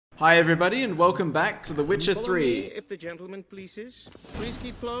Hi everybody and welcome back to The Witcher Follow 3. me, if the gentleman pleases. Please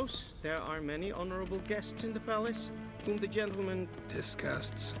keep close. There are many honorable guests in the palace, whom the gentleman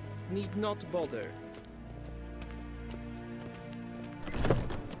disgusts need not bother.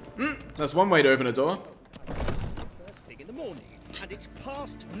 That's one way to open a door. First thing in the morning, and it's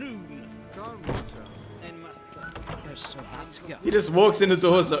past noon. He just walks in the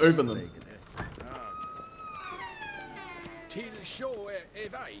doors to open them.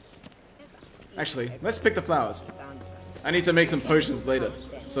 Actually, let's pick the flowers. I need to make some potions later,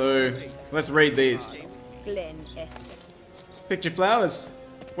 so let's raid these. Pick your flowers.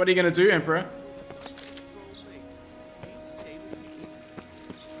 What are you gonna do, Emperor?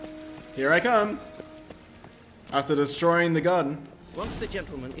 Here I come. After destroying the garden. Once the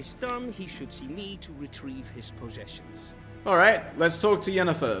gentleman is done, he should see me to retrieve his possessions. Alright, let's talk to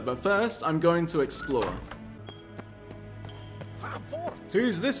Yennefer, but first I'm going to explore.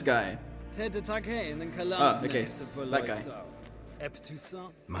 Who's this guy? Ah, okay, that guy.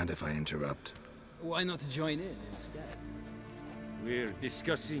 Mind if I interrupt? Why not join in instead? We're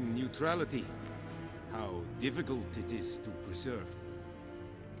discussing neutrality. How difficult it is to preserve.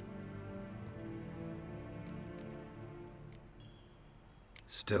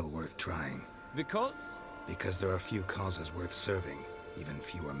 Still worth trying. Because? Because there are few causes worth serving, even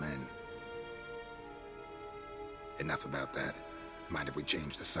fewer men. Enough about that. Mind if we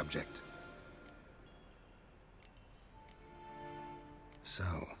change the subject? So,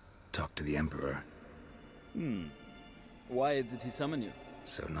 talk to the Emperor. Why did he summon you?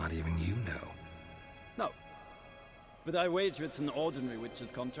 So not even you know. No. But I wager it's an ordinary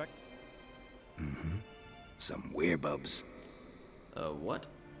witcher's contract. Some werebubs. What?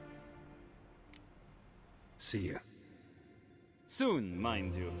 See ya. Soon,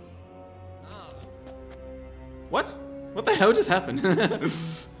 mind you. What? What the hell just happened?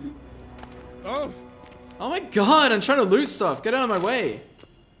 Oh! Oh my god, I'm trying to loot stuff. Get out of my way.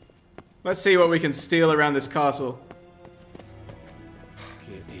 Let's see what we can steal around this castle.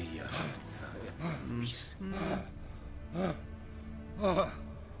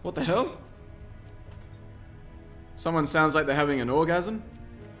 What the hell? Someone sounds like they're having an orgasm.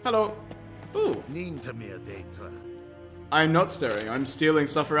 Hello. Ooh. I'm not staring. I'm stealing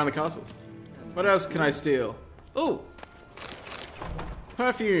stuff around the castle. What else can I steal? Ooh.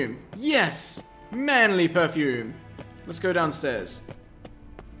 Perfume. Yes! Manly perfume. Let's go downstairs.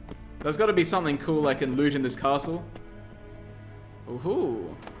 There's got to be something cool I can loot in this castle.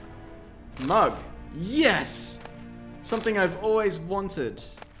 Ooh. Mug. Yes! Something I've always wanted.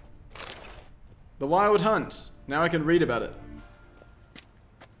 The Wild Hunt. Now I can read about it.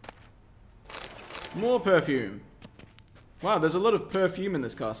 More perfume. Wow, there's a lot of perfume in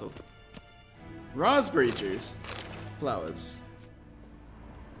this castle. Raspberry juice. Flowers.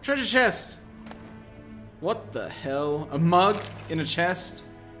 Treasure chest! What the hell? A mug in a chest?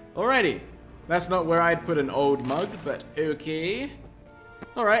 Alrighty. That's not where I'd put an old mug, but okay.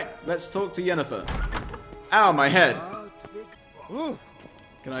 Alright, let's talk to Yennefer. Ow, my head. Ooh.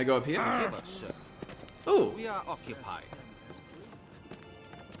 Can I go up here? Give us, sir. Ooh. We are occupied.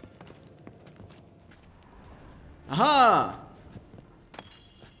 Aha!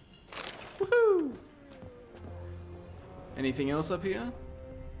 Woohoo! Anything else up here?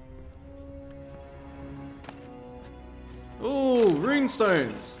 Ooh,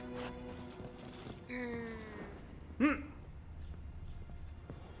 runestones!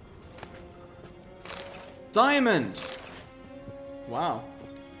 Diamond! Wow.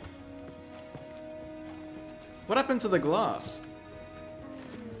 What happened to the glass?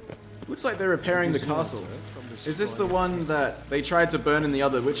 Looks like they're repairing the castle. Is this the one that they tried to burn in the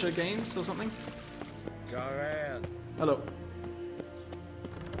other Witcher games or something? Hello.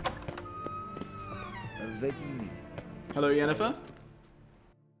 Hello, Yennefer?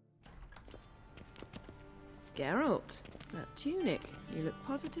 Geralt, that tunic. You look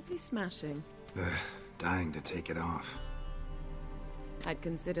positively smashing. Dying to take it off. I'd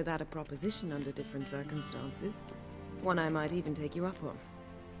consider that a proposition under different circumstances. One I might even take you up on.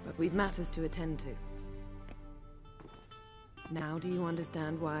 But we've matters to attend to. Now do you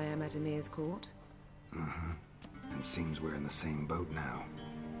understand why I'm at Emhyr's court? And seems we're in the same boat now.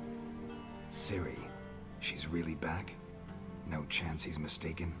 Ciri, she's really back? No chance he's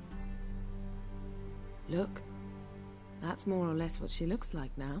mistaken? Look, that's more or less what she looks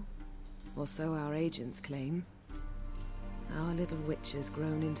like now. Or so our agents claim. Our little witch has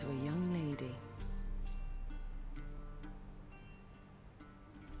grown into a young lady.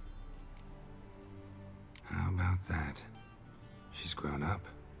 How about that? She's grown up?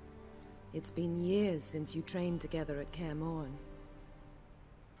 It's been years since you trained together at Kaer Morhen.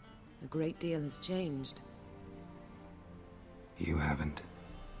 A great deal has changed. You haven't.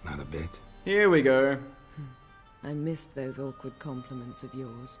 Not a bit. Here we go. I missed those awkward compliments of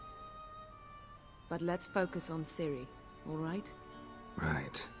yours. But let's focus on Ciri, all right?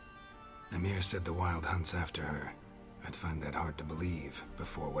 Right. Emhyr said the Wild hunt's after her. I'd find that hard to believe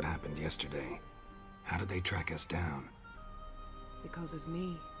before what happened yesterday. How did they track us down? Because of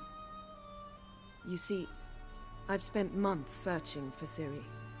me. You see, I've spent months searching for Ciri,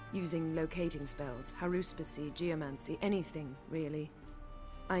 using locating spells, haruspicy, geomancy, anything, really.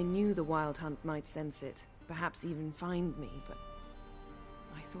 I knew the Wild Hunt might sense it, perhaps even find me, but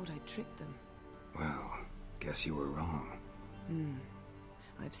I thought I'd tricked them. Well, guess you were wrong.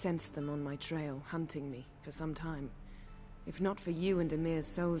 I've sensed them on my trail, hunting me, for some time. If not for you and Emhyr's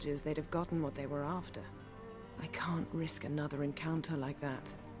soldiers, they'd have gotten what they were after. I can't risk another encounter like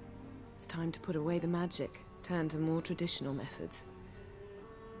that. It's time to put away the magic, turn to more traditional methods.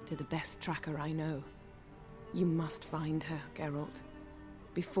 To the best tracker I know. You must find her, Geralt.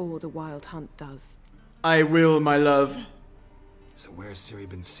 Before the Wild Hunt does. I will, my love. So where's Ciri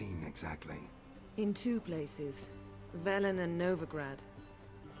been seen exactly? In 2 places. Velen and Novigrad.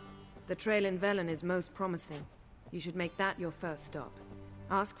 The trail in Velen is most promising. You should make that your first stop.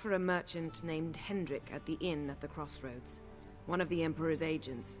 Ask for a merchant named Hendrik at the inn at the crossroads. One of the Emperor's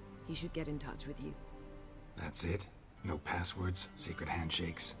agents. He should get in touch with you. That's it? No passwords? Secret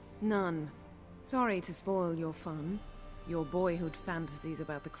handshakes? None. Sorry to spoil your fun. Your boyhood fantasies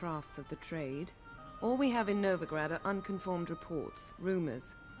about the crafts of the trade. All we have in Novigrad are unconfirmed reports,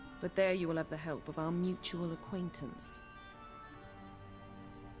 rumors. But there you will have the help of our mutual acquaintance.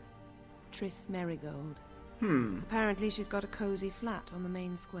 Triss Merigold. Apparently she's got a cozy flat on the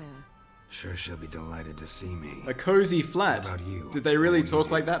main square. Sure she'll be delighted to see me. A cozy flat. What about you? Did they really What will you talk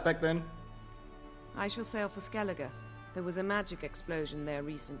do? like that back then? I shall sail for Skellige. There was a magic explosion there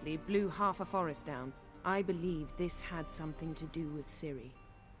recently, blew half a forest down. I believe this had something to do with Ciri.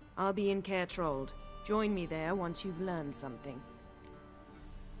 I'll be in Kaer Trolde. Join me there once you've learned something.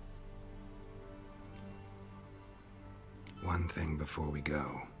 One thing before we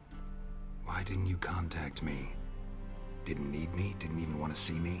go. Why didn't you contact me? Didn't need me? Didn't even want to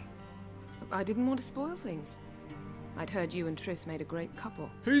see me? I didn't want to spoil things. I'd heard you and Triss made a great couple.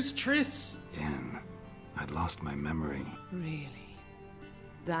 Who's Triss? Yen, I'd lost my memory. Really?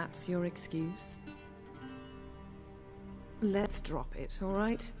 That's your excuse? Let's drop it, all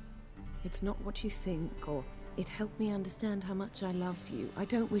right? It's not what you think, or it helped me understand how much I love you. I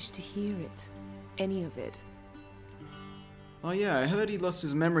don't wish to hear it. Any of it. Oh yeah, I heard he lost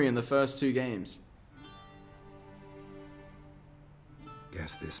his memory in the first 2 games.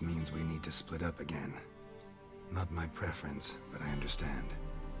 Guess this means we need to split up again. Not my preference, but I understand.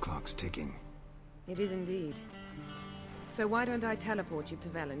 Clock's ticking. It is indeed. So why don't I teleport you to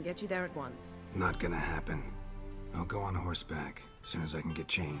Velen, get you there at once? Not gonna happen. I'll go on horseback, as soon as I can get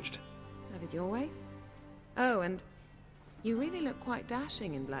changed. Have it your way? Oh, and you really look quite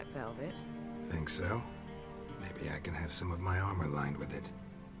dashing in black velvet. Think so? Maybe I can have some of my armor lined with it.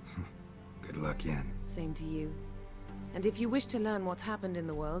 Good luck, Yen. Same to you. And if you wish to learn what's happened in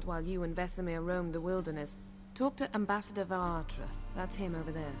the world while you and Vesemir roamed the wilderness, talk to Ambassador Varatra. That's him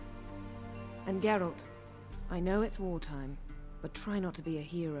over there. And Geralt, I know it's wartime, but try not to be a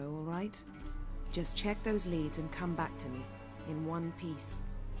hero, all right? Just check those leads and come back to me, in one piece.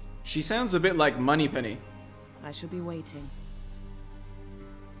 She sounds a bit like Moneypenny. I shall be waiting.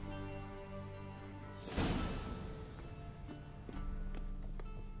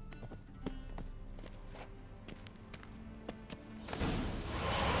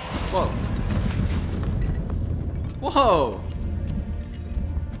 Whoa. Whoa!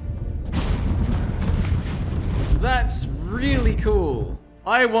 That's really cool.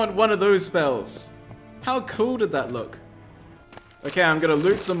 I want one of those spells. How cool did that look? Okay, I'm gonna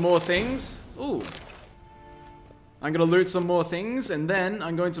loot some more things. Ooh. I'm gonna loot some more things and then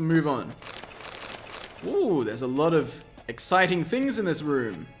I'm going to move on. Ooh, there's a lot of exciting things in this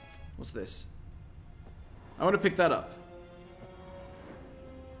room. What's this? I want to pick that up.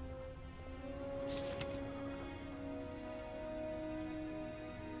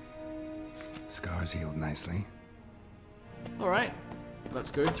 Scars healed nicely. Alright,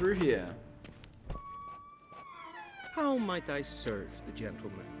 let's go through here. How might I serve the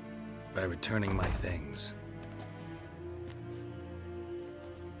gentleman? By returning my things.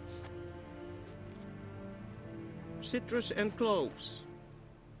 Citrus and cloves.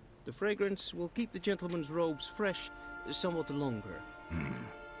 The fragrance will keep the gentleman's robes fresh somewhat longer.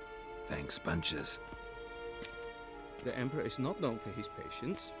 Thanks, bunches. The Emperor is not known for his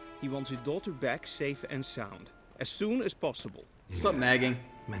patience. He wants his daughter back safe and sound, as soon as possible. Stop nagging.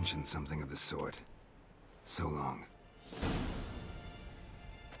 mentioned something of the sort. So long.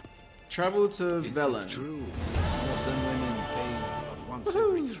 Travel to Is Velen. it true? Muslim women bathe but once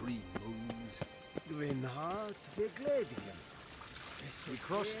every 3 moons. We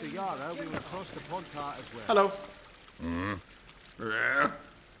crossed the Yara, we will cross the Pontar as well. Hello.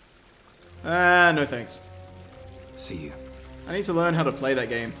 No thanks. See you. I need to learn how to play that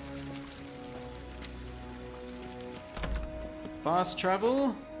game. Fast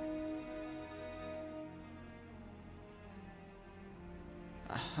travel?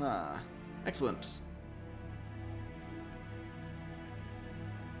 Aha. Excellent.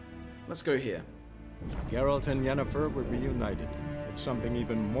 Let's go here. Geralt and Yennefer were reunited, but something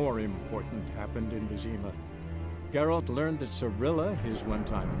even more important happened in Vizima. Geralt learned that Cirilla, his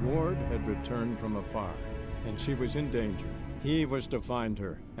one-time ward, had returned from afar, and she was in danger. He was to find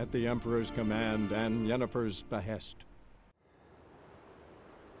her, at the Emperor's command and Yennefer's behest.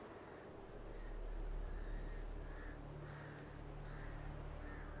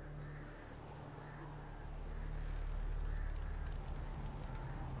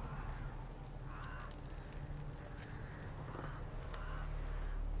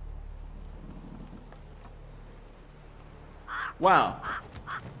 Wow.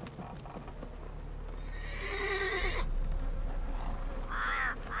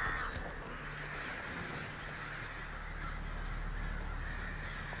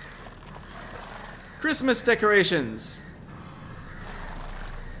 Christmas decorations.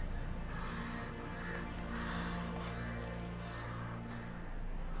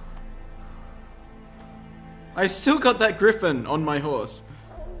 I've still got that Griffin on my horse.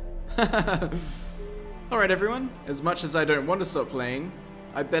 Alright everyone, as much as I don't want to stop playing,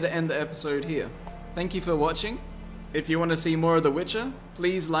 I'd better end the episode here. Thank you for watching. If you want to see more of The Witcher,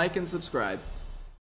 please like and subscribe.